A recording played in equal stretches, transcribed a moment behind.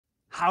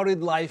How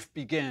did life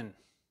begin?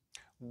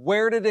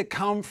 Where did it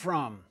come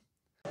from?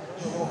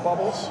 Little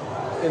bubbles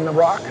in the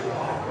rock.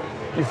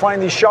 You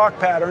find these shock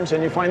patterns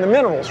and you find the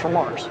minerals from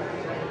Mars.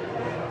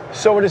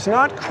 So it is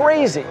not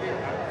crazy,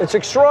 it's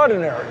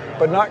extraordinary,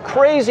 but not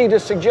crazy to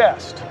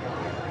suggest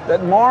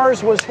that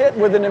Mars was hit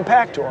with an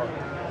impactor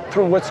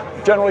through what's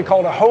generally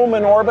called a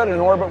Hohmann orbit, an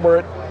orbit where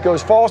it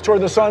falls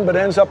toward the sun but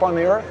ends up on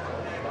the Earth.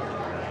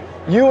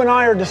 You and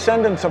I are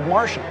descendants of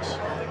Martians.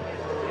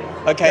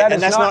 Okay,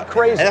 and that's not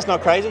crazy. And that's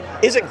not crazy?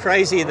 Is it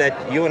crazy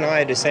that you and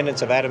I are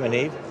descendants of Adam and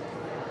Eve?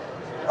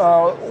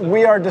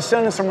 We are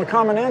descendants from a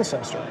common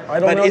ancestor. I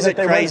don't know that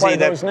they went by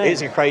those names.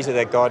 Is it crazy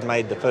that God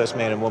made the first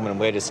man and woman and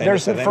we're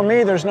descendants of them? For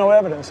me, there's no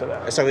evidence of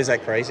that. So is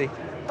that crazy?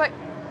 But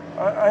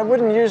I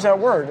wouldn't use that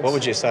word. What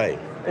would you say?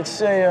 It's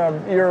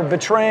you're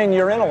betraying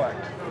your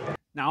intellect.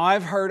 Now,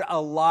 I've heard a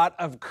lot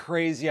of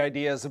crazy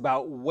ideas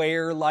about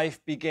where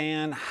life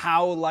began,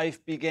 how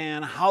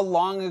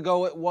long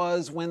ago it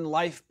was when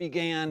life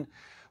began,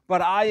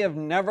 but I have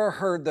never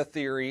heard the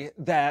theory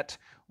that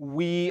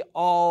we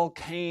all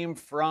came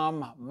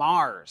from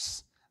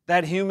Mars,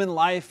 that human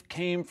life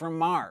came from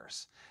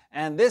Mars.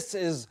 And this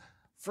is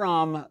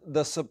from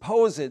the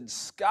supposed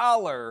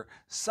scholar,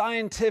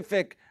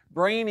 scientific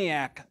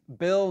brainiac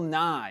Bill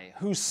Nye,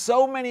 who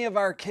so many of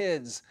our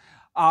kids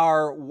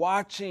are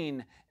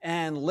watching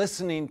and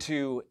listening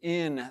to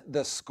in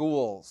the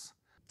schools.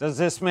 Does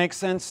this make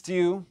sense to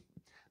you?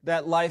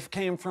 That life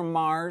came from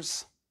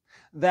Mars?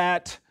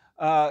 Does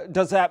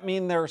that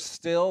mean there's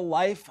still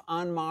life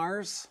on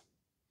Mars?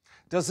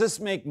 Does this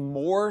make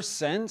more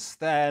sense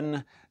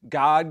than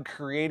God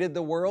created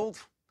the world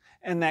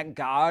and that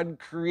God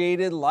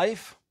created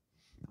life?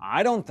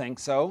 I don't think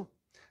so.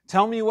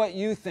 Tell me what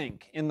you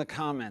think in the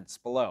comments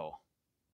below.